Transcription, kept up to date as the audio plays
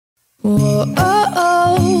Whoa, oh,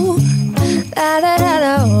 oh, la da da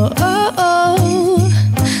da, oh, oh,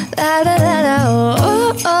 la da da da,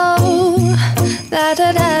 oh, oh, la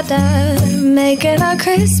da da da, making our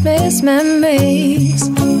Christmas memories.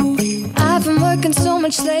 I've been working so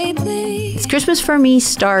much lately. Christmas for me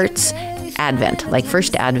starts Advent, like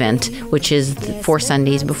First Advent, which is 4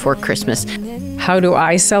 Sundays before Christmas. How do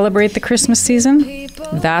I celebrate the Christmas season?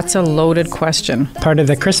 That's a loaded question. Part of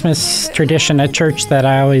the Christmas tradition at church that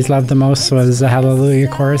I always loved the most was the Hallelujah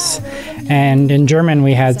chorus. And in German,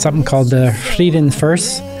 we had something called the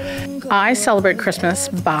Friedenfest. I celebrate Christmas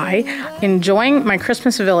by enjoying my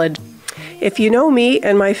Christmas village. If you know me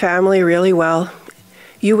and my family really well,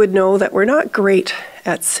 you would know that we're not great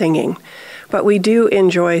at singing, but we do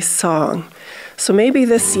enjoy song. So maybe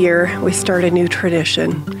this year we start a new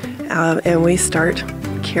tradition and we start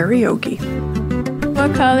karaoke.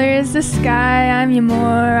 What color is the sky? I'm your more,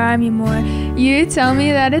 I'm your more. You tell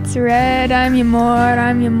me that it's red. I'm your more,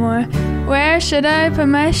 I'm your more. Where should I put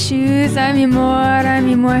my shoes? I'm your more, I'm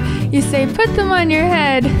your more. You say put them on your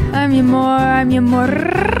head. I'm your more, I'm your more.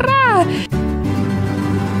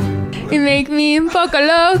 You make me un poco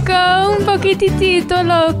loco, un poquitito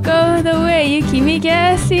loco. The way you keep me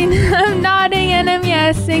guessing, I'm nodding and I'm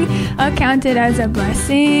yesing. I'll count it as a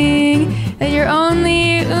blessing that you're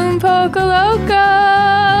only un poco loco.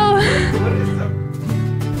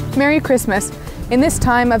 Merry Christmas. In this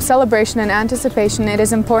time of celebration and anticipation, it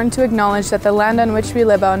is important to acknowledge that the land on which we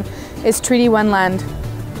live on is Treaty 1 land.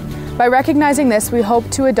 By recognizing this, we hope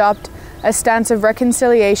to adopt a stance of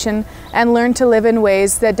reconciliation and learn to live in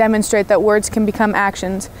ways that demonstrate that words can become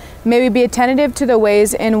actions. May we be attentive to the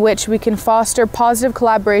ways in which we can foster positive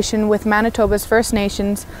collaboration with Manitoba's First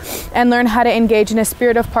Nations and learn how to engage in a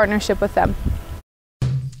spirit of partnership with them.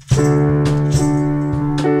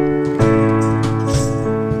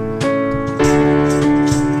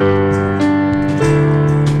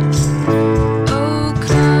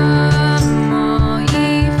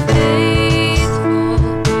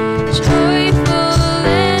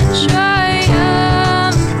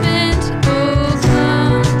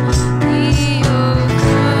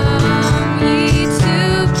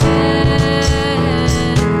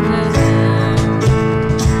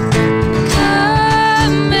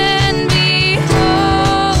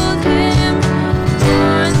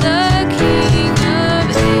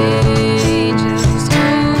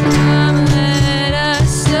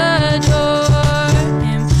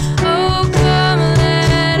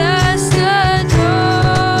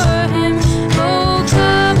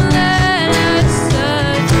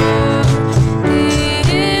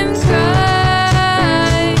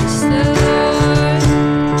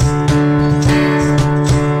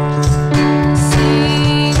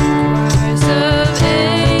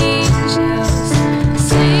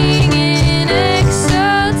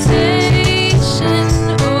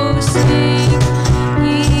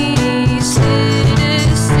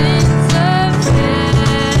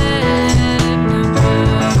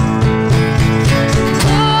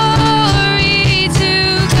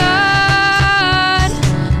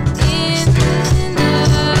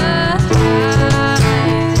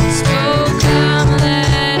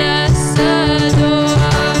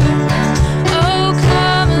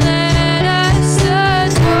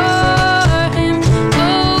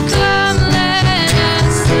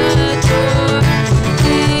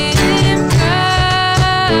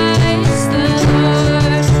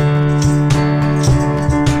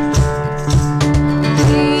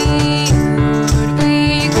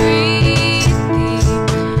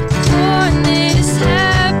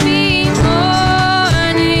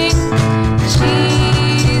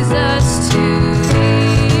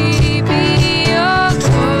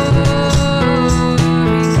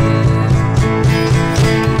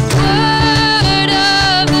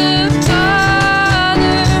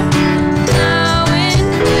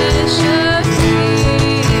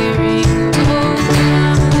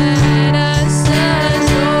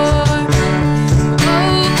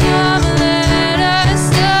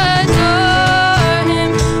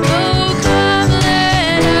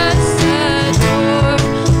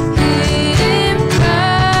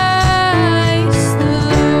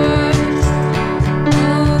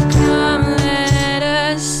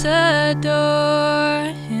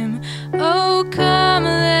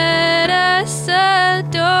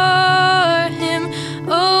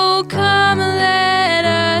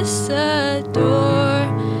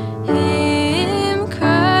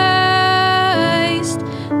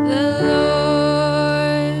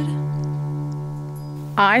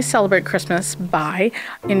 I I celebrate Christmas by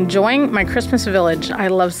enjoying my Christmas village. I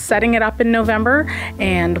love setting it up in November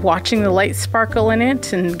and watching the lights sparkle in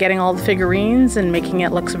it and getting all the figurines and making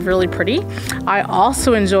it look really pretty. I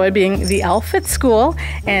also enjoy being the elf at school,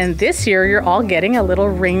 and this year you're all getting a little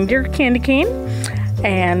reindeer candy cane.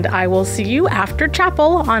 And I will see you after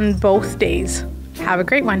chapel on both days. Have a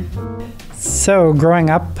great one. So growing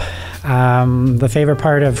up, the favorite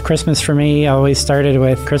part of Christmas for me always started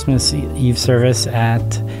with Christmas Eve service at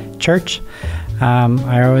church.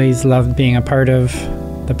 I always loved being a part of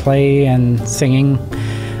the play and singing.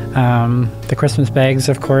 The Christmas bags,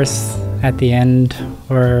 of course, at the end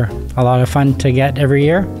were a lot of fun to get every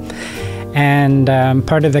year. And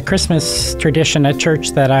part of the Christmas tradition at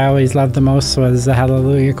church that I always loved the most was the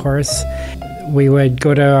Hallelujah chorus. We would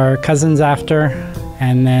go to our cousins after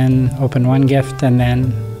and then open one gift, and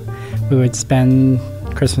then we would spend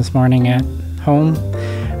Christmas morning at home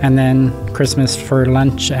and then Christmas for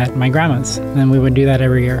lunch at my grandma's. And we would do that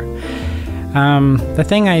every year. The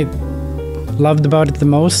thing I loved about it the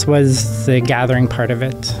most was the gathering part of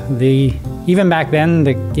it. Even back then,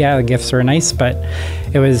 the gifts were nice, but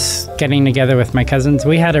it was getting together with my cousins.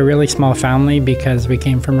 We had a really small family because we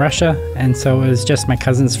came from Russia, and so it was just my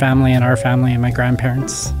cousin's family and our family and my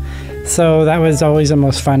grandparents. So that was always the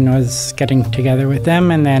most fun, was getting together with them,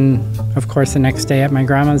 and then, of course, the next day at my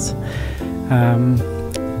grandma's.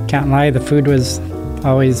 Can't lie, the food was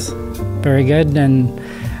always very good,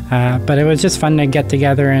 but it was just fun to get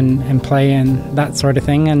together and play and that sort of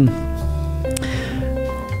thing. And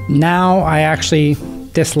now I actually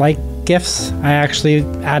dislike gifts. I actually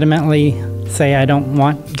adamantly say I don't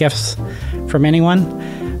want gifts from anyone.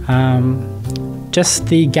 Just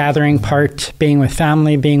the gathering part, being with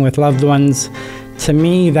family, being with loved ones, to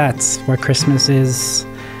me, that's what Christmas is.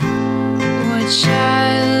 What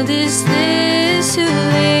child is this who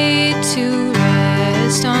laid to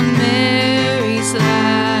rest on Mary's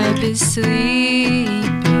lap is sleeping,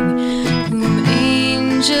 whom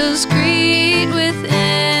angels greet with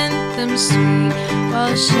anthems sweet,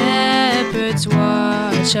 while shepherds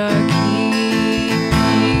watch our keeping.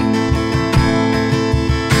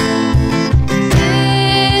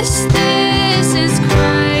 This is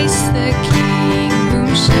Christ the King,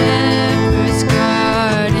 whom shepherds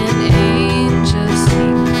guard and angels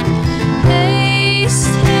sing.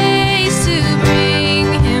 Haste, haste to bring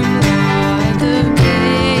him Lord, the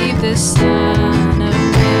babe, the Son of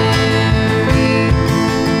Mary.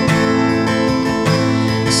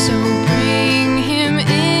 So bring him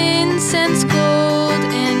incense, gold,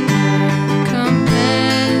 and myrrh, come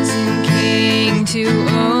peasant king to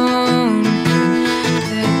own him.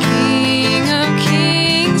 The King of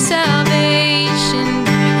Kings salvation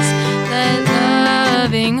brings, let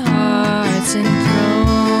loving hearts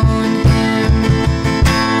enthrone him.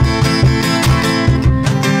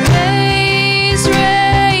 Raise,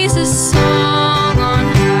 raise a song on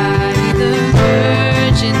high, the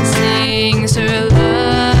Virgin sings her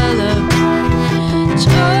lullaby.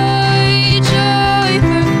 Joy, joy,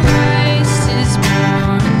 for Christ is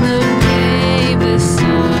born, the babe, the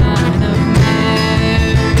Son of Mary.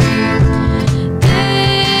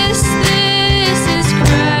 This is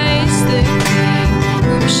Christ the King,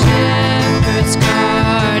 whom shepherds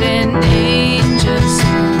guard and angels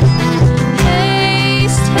sing.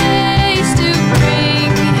 Haste, haste to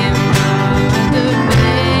bring him Lord, the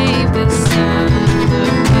babe, the Son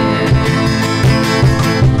of Mary.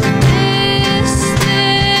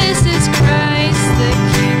 This is Christ the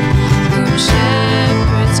King, whom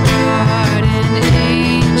shepherds guard and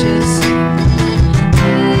angels sing.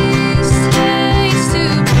 Haste, haste to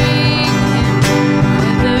bring him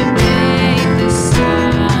Lord, the babe, the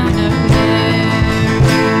Son of Mary.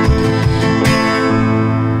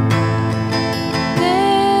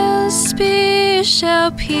 Nail spear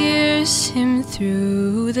shall pierce him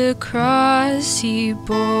through, the cross he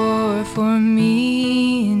bore for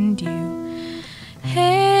me and you.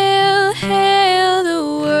 Hail, hail, the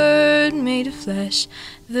Word made flesh,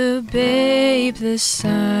 the babe, the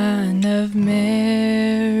Son of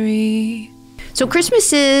Mary. So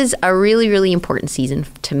Christmas is a really, really important season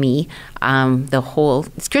to me.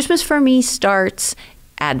 Christmas for me starts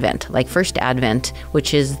Advent, like first Advent,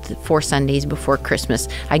 which is 4 Sundays before Christmas.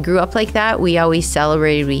 I grew up like that. We always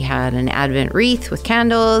celebrated. We had an Advent wreath with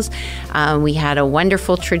candles. We had a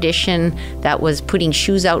wonderful tradition that was putting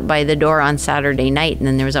shoes out by the door on Saturday night, and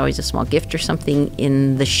then there was always a small gift or something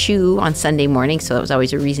in the shoe on Sunday morning, so that was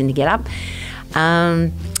always a reason to get up.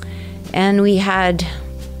 And we had,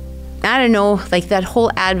 I don't know, like that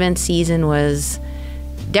whole Advent season was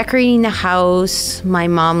decorating the house. My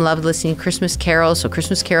mom loved listening to Christmas carols, so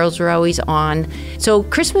Christmas carols were always on. So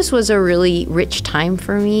Christmas was a really rich time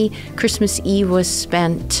for me. Christmas Eve was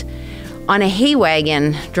spent on a hay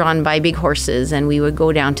wagon drawn by big horses, and we would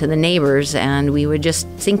go down to the neighbors and we would just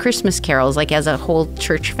sing Christmas carols, like as a whole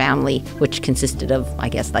church family, which consisted of, I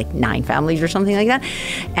guess, like 9 families or something like that.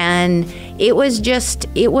 And it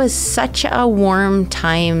was such a warm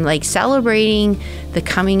time. Like, celebrating the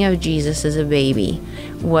coming of Jesus as a baby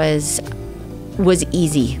was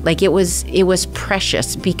easy. Like, it was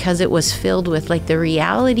precious, because it was filled with like the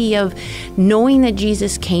reality of knowing that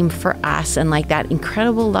Jesus came for us, and like that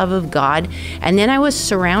incredible love of God. And then I was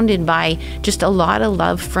surrounded by just a lot of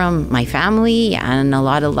love from my family and a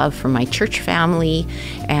lot of love from my church family,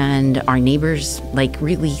 and our neighbors like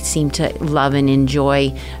really seemed to love and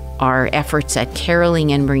enjoy our efforts at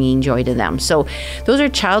caroling and bringing joy to them. So those are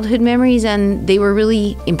childhood memories, and they were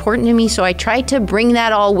really important to me. So I tried to bring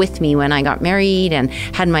that all with me when I got married and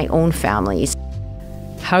had my own families.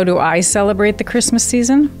 How do I celebrate the Christmas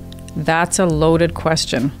season? That's a loaded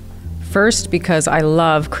question. First, because I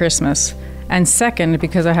love Christmas. And second,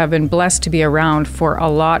 because I have been blessed to be around for a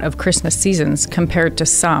lot of Christmas seasons compared to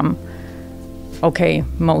some. Okay,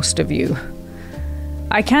 most of you.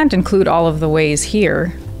 I can't include all of the ways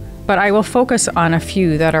here, but I will focus on a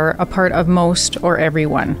few that are a part of most or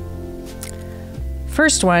everyone.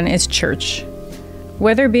 First one is church.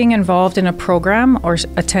 Whether being involved in a program or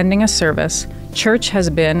attending a service, church has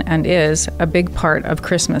been and is a big part of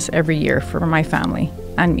Christmas every year for my family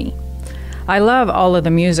and me. I love all of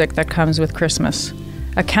the music that comes with Christmas.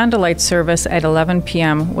 A candlelight service at 11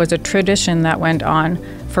 p.m. was a tradition that went on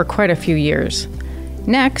for quite a few years.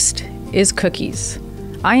 Next is cookies.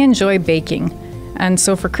 I enjoy baking. And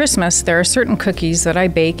so for Christmas, there are certain cookies that I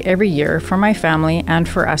bake every year for my family and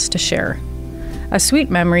for us to share. A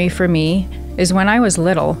sweet memory for me is when I was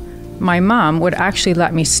little, my mom would actually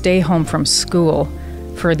let me stay home from school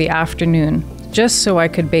for the afternoon just so I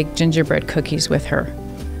could bake gingerbread cookies with her.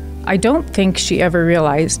 I don't think she ever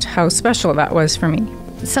realized how special that was for me.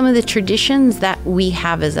 Some of the traditions that we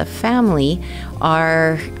have as a family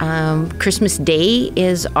are Christmas Day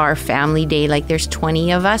is our family day. Like, there's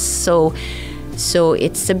 20 of us, so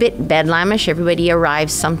it's a bit bedlamish. Everybody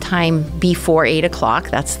arrives sometime before 8 o'clock.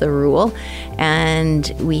 That's the rule.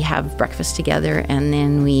 And we have breakfast together, and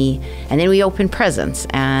then we open presents,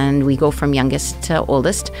 and we go from youngest to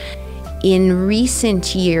oldest. In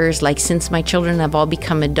recent years, like since my children have all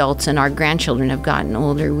become adults and our grandchildren have gotten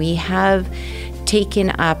older, we have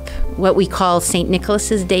taken up what we call St.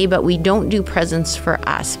 Nicholas's Day, but we don't do presents for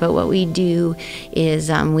us. But what we do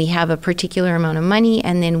is we have a particular amount of money,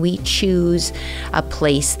 and then we choose a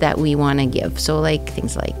place that we want to give. So like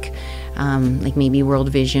things like maybe World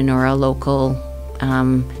Vision or a local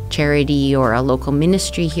charity or a local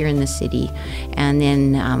ministry here in the city. And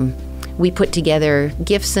then we put together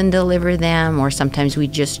gifts and deliver them, or sometimes we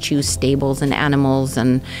just choose stables and animals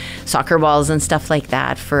and soccer balls and stuff like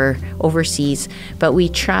that for overseas. But we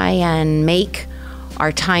try and make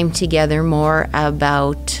our time together more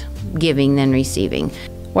about giving than receiving.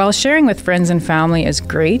 While sharing with friends and family is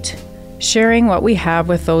great, sharing what we have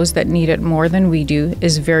with those that need it more than we do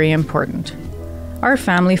is very important. Our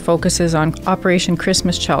family focuses on Operation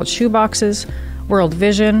Christmas Child shoeboxes, World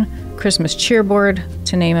Vision, Christmas cheerboard,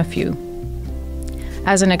 to name a few.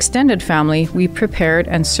 As an extended family, we prepared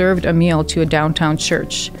and served a meal to a downtown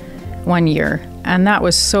church one year, and that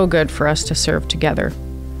was so good for us to serve together.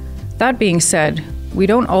 That being said, we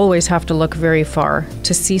don't always have to look very far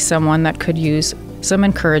to see someone that could use some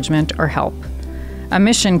encouragement or help. A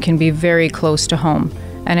mission can be very close to home,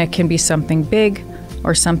 and it can be something big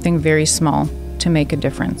or something very small to make a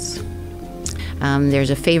difference. There's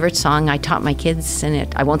a favorite song I taught my kids,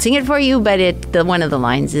 and I won't sing it for you, but one of the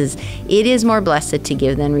lines is, "It is more blessed to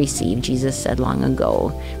give than receive," Jesus said long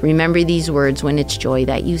ago. Remember these words when it's joy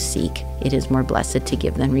that you seek. It is more blessed to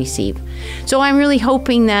give than receive. So I'm really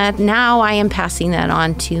hoping that now I am passing that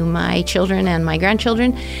on to my children and my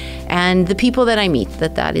grandchildren and the people that I meet,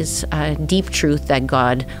 that is a deep truth that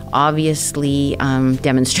God obviously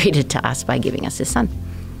demonstrated to us by giving us His Son.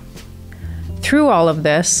 Through all of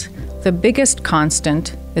this, the biggest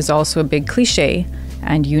constant is also a big cliche,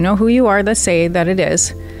 and you know who you are that say that it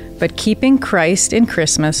is, but keeping Christ in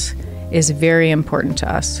Christmas is very important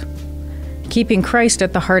to us. Keeping Christ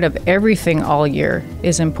at the heart of everything all year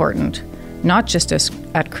is important, not just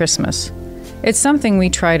at Christmas. It's something we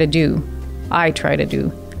try to do. I try to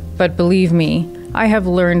do. But believe me, I have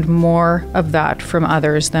learned more of that from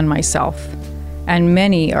others than myself, and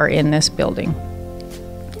many are in this building.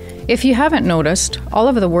 If you haven't noticed, all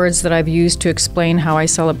of the words that I've used to explain how I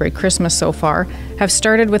celebrate Christmas so far have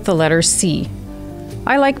started with the letter C.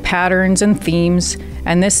 I like patterns and themes,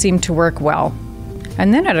 and this seemed to work well.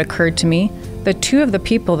 And then it occurred to me that two of the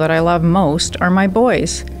people that I love most are my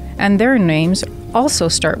boys, and their names also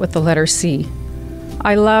start with the letter C.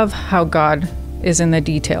 I love how God is in the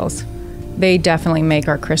details. They definitely make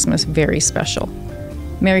our Christmas very special.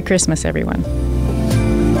 Merry Christmas, everyone.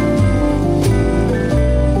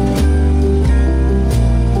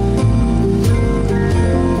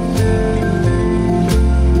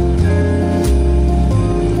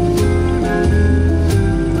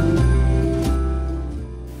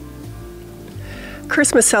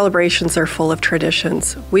 Christmas celebrations are full of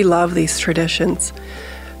traditions. We love these traditions.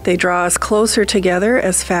 They draw us closer together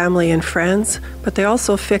as family and friends, but they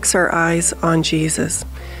also fix our eyes on Jesus.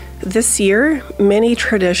 This year, many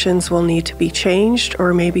traditions will need to be changed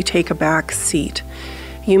or maybe take a back seat.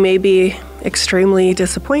 You may be extremely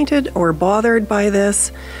disappointed or bothered by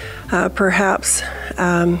this. Perhaps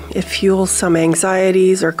it fuels some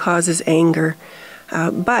anxieties or causes anger,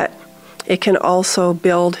 but it can also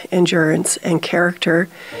build endurance and character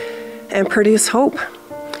and produce hope.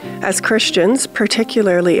 As Christians,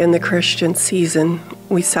 particularly in the Christian season,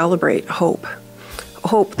 we celebrate hope.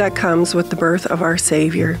 Hope that comes with the birth of our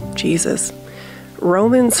Savior, Jesus.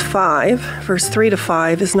 Romans 5, verse 3 to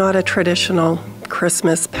 5 is not a traditional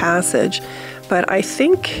Christmas passage, but I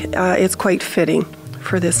think it's quite fitting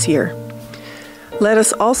for this year. Let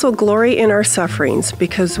us also glory in our sufferings,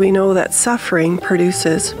 because we know that suffering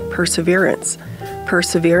produces perseverance.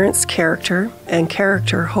 Perseverance, character, and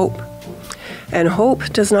character, hope. And hope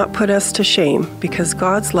does not put us to shame, because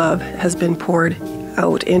God's love has been poured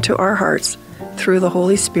out into our hearts through the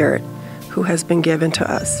Holy Spirit who has been given to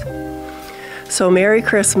us. So Merry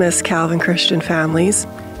Christmas, Calvin Christian families.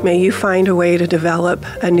 May you find a way to develop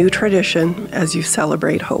a new tradition as you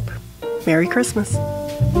celebrate hope. Merry Christmas.